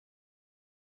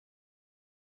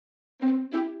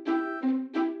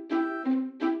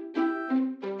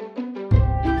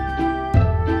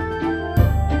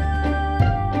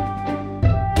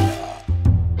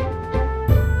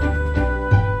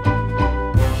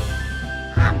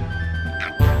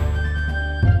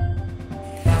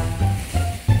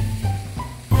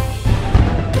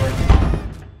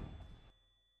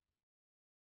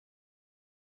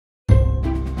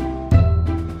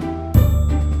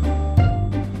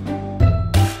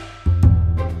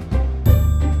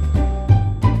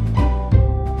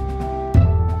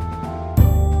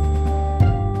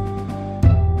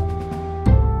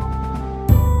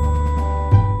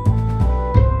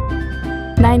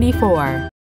94.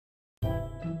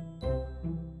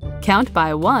 Count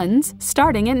by ones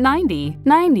starting at 90.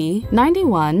 90,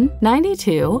 91,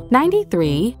 92,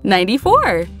 93,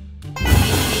 94.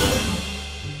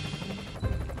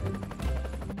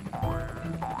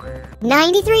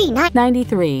 93,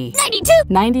 93, 92,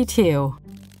 92,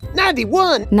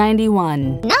 91,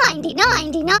 91, 90,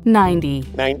 90,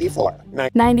 94,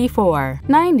 94,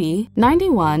 90,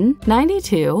 91,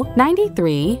 92,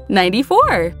 93,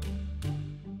 94.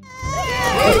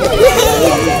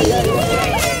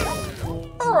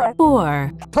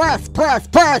 4 plus,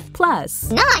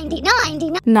 plus 90,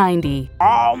 90.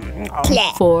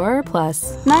 4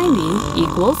 plus 90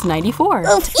 equals 94.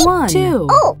 1, 2,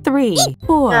 3,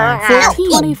 4,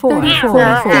 14, 24,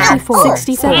 34, 55,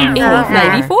 67, 80,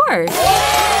 94.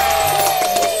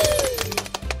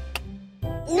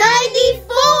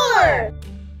 94!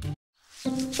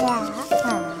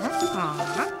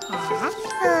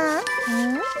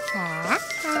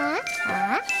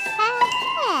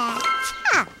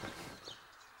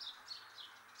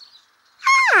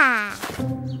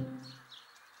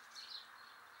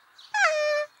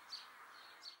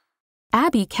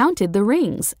 Abby counted the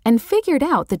rings and figured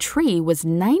out the tree was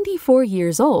 94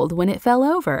 years old when it fell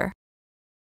over.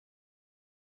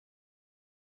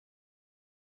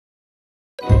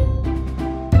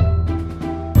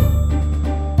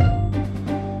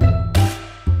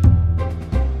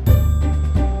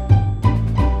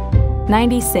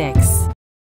 "96.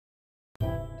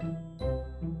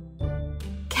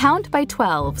 Count by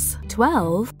 12s.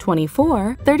 12,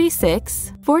 24,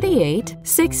 36, 48,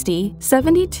 60,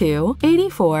 72,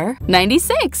 84,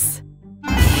 96.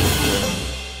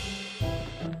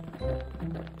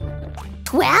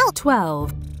 12,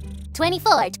 12,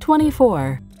 24,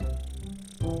 24,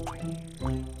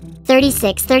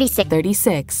 36,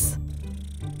 36,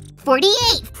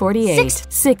 48, 48,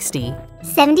 60,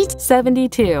 70,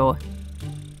 72,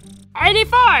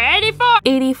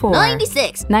 84,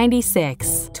 96,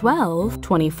 96, 12,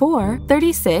 24,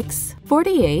 36,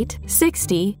 48,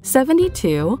 60,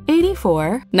 72,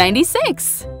 84,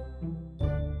 96.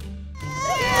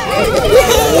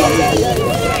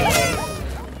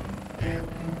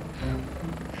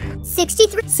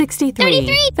 63,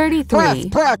 63, 33,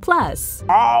 plus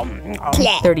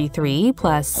 33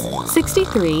 plus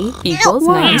 63 equals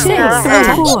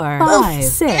 96. 4, 5,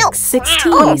 6,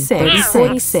 16,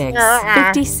 46,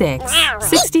 56,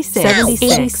 67,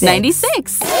 86,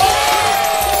 96.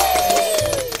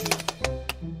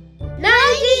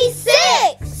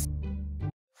 96!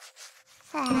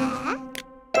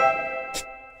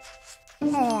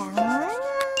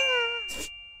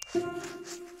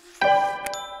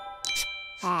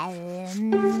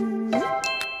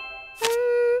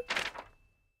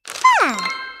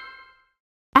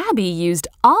 Abby used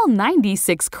all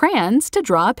 96 crayons to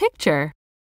draw a picture.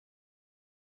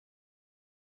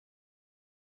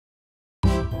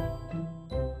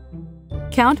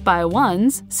 Count by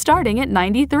ones starting at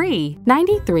 93.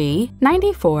 93,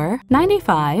 94,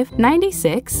 95,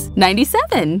 96,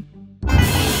 97.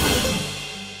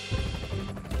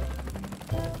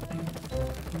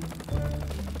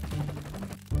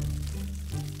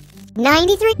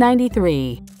 93,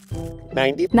 93,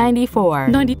 90, 94,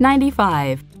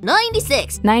 95,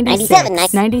 96,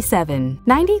 96, 97,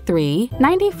 93,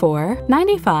 94,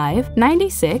 95,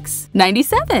 96,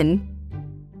 97.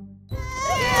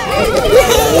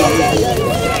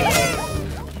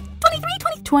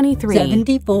 23,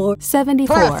 74,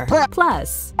 74,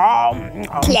 plus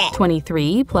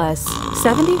 23 plus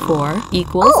 74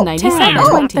 equals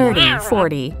 97, 30,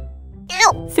 40,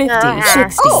 50,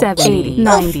 60, 70, 80,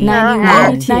 90,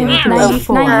 91, 92,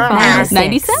 94, 95,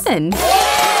 97.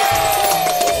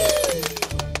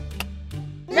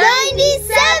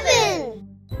 97!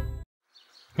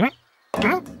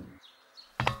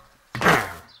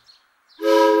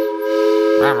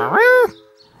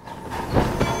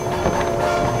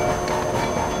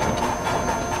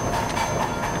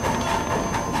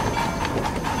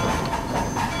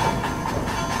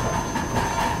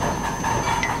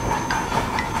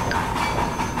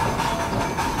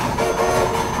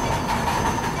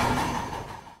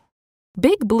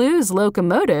 Big Blue's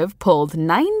locomotive pulled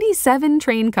 97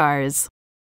 train cars.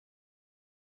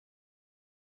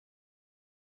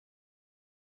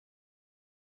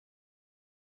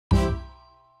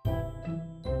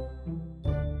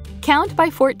 Count by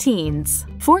 14s.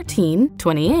 14,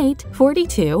 28,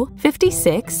 42,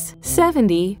 56,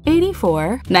 70,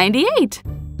 84, 98.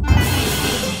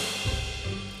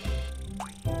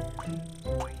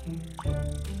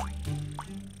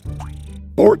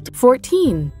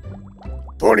 14,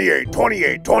 28,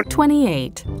 28, 20,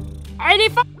 28,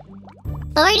 85,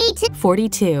 42.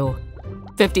 42.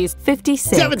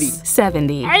 56,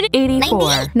 70,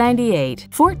 84, 98,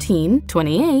 14,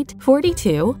 28,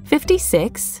 42,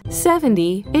 56,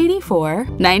 70, 84,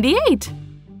 98.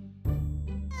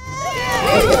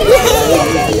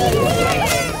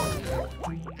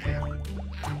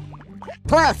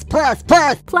 Plus. Plus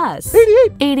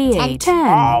 88,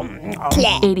 10.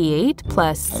 88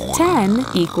 plus 10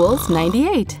 equals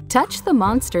 98. Touch the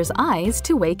monster's eyes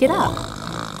to wake it up.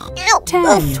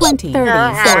 10, 20,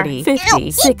 30, 40,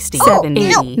 50, 60, 70,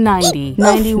 80, 90,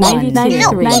 91,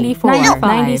 93, 94,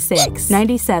 96,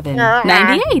 97,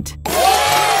 98.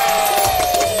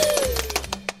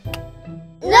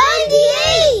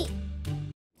 98.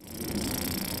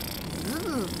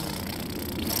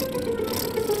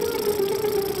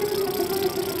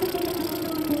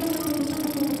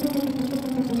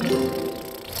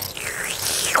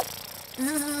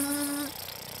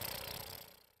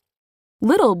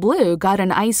 Little Blue got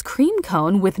an ice cream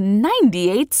cone with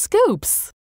 98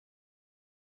 scoops.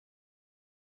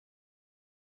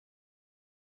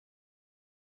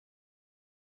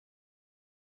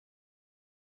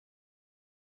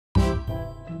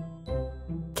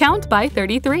 Count by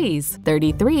 33s.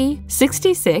 33,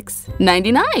 66,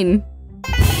 99.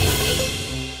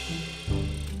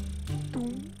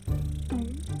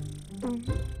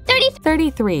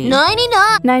 33,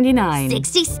 99. 99,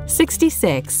 60.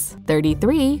 66,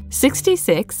 33,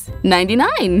 66,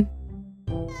 99.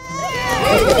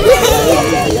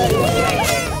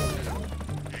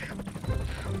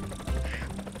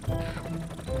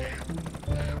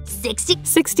 60.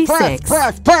 66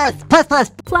 Plus. plus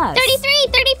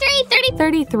 33.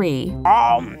 33.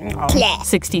 Plus.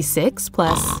 66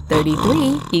 plus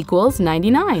 33 equals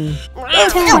 99.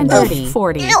 10, 30,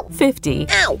 40, 50,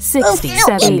 60,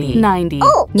 70, 90,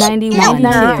 91, 93,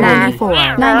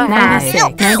 94,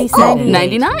 96, 97,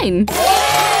 99.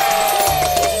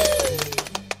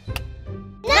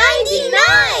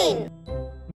 99.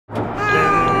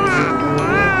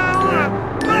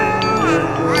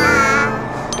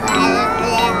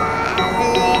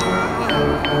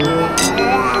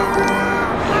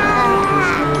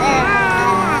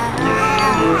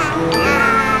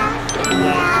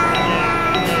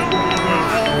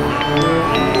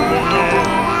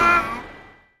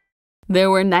 There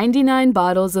were 99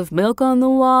 bottles of milk on the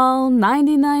wall,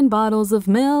 99 bottles of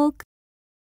milk.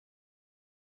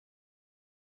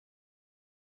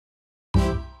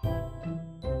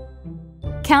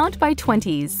 Count by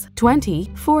 20s.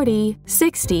 20, 40,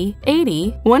 60, 80,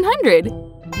 100.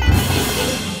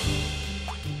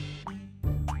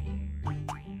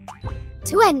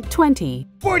 20,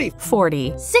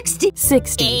 40, 60,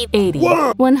 60, 80,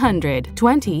 100,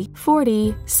 20,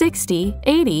 40, 60,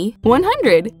 80,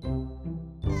 100.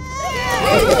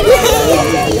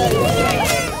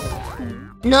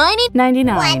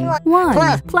 99,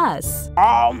 1 plus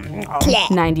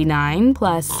 99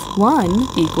 plus 1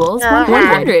 equals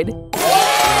 100.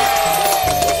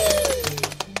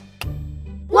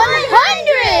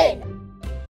 100.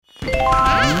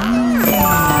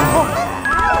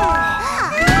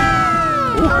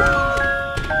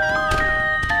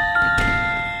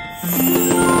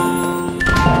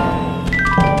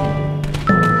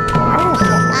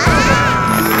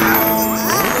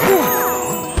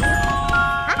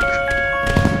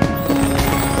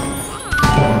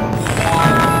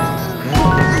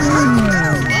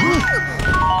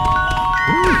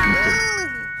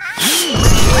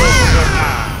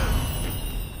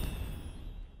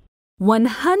 One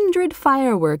 100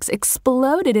 fireworks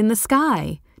exploded in the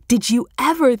sky. Did you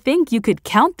ever think you could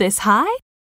count this high?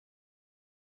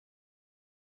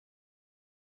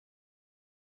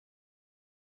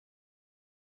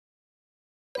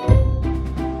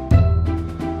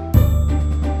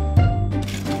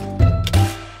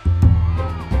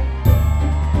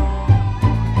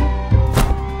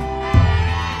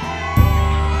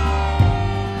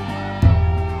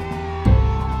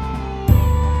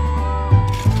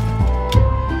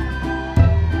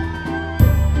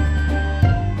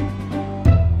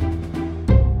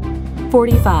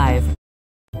 $45.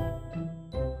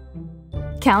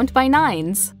 Count by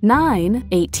 9s. 9,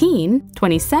 18,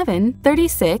 27,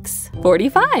 36,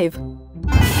 45.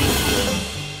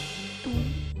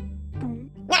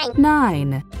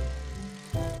 9,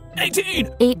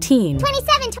 18,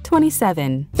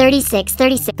 27, 36.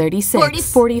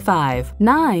 36, 45.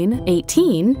 9,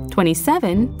 18,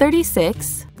 27,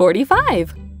 36,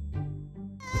 45.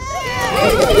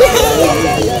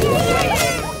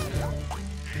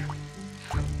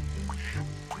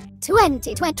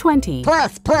 20.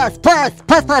 Plus 25.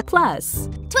 25.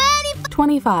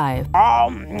 25.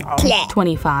 Plus.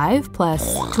 25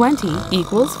 plus 20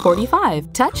 equals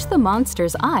 45. Touch the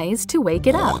monster's eyes to wake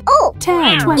it up. Oh.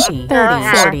 10, 20,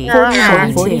 30, 40,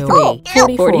 41, 43,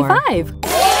 44, 45.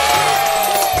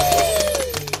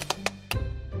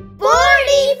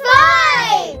 45!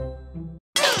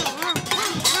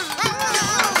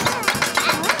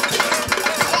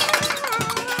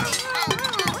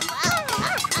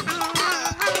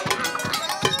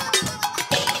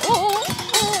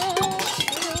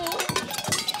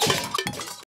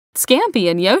 Scampy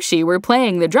and Yoshi were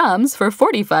playing the drums for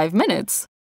 45 minutes.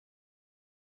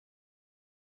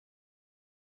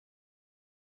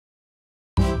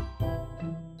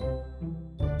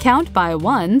 Count by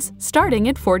ones starting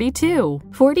at 42.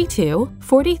 42,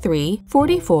 43,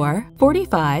 44,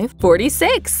 45,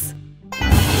 46.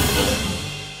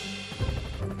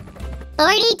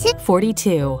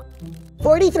 42.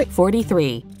 42,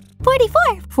 43.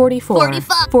 43, 44.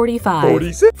 44, 45,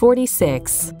 45,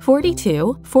 46,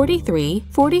 42, 43,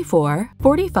 44,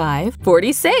 45,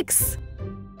 46.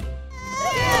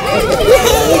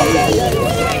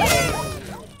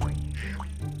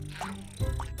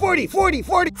 40, 40,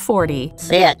 40. 40.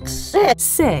 6.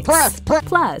 6 Plus. plus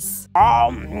Plus.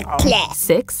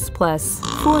 6 plus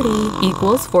 40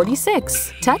 equals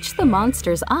 46. Touch the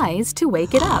monster's eyes to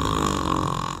wake it up.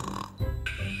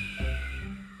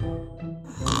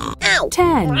 Ow.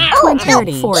 10, Ow. 20, Ow.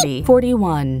 30, 40,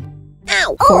 41,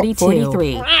 Ow. 42,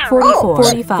 43, 44,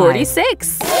 45,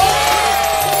 46.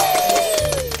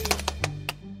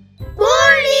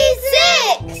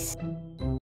 46!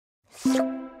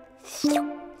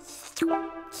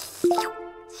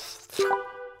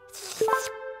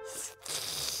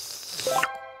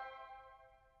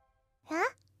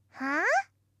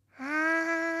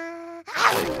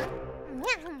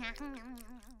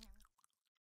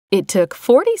 It took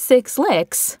 46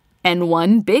 licks and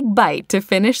one big bite to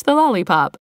finish the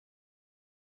lollipop.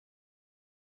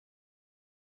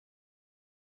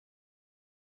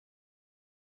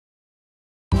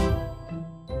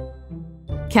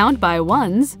 Count by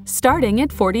ones starting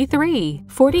at 43.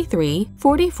 43,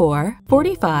 44,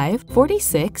 45,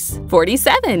 46,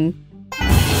 47.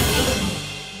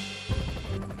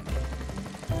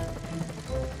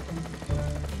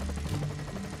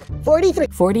 43.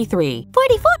 43,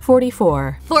 44.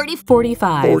 44, 40.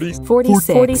 45, 40,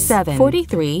 46, 47,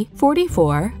 43,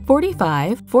 44,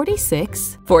 45,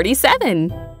 46,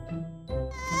 47.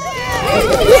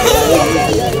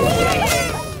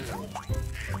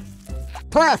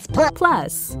 Plus.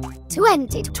 Plus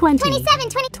 20. 20, 27.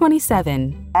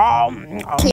 27.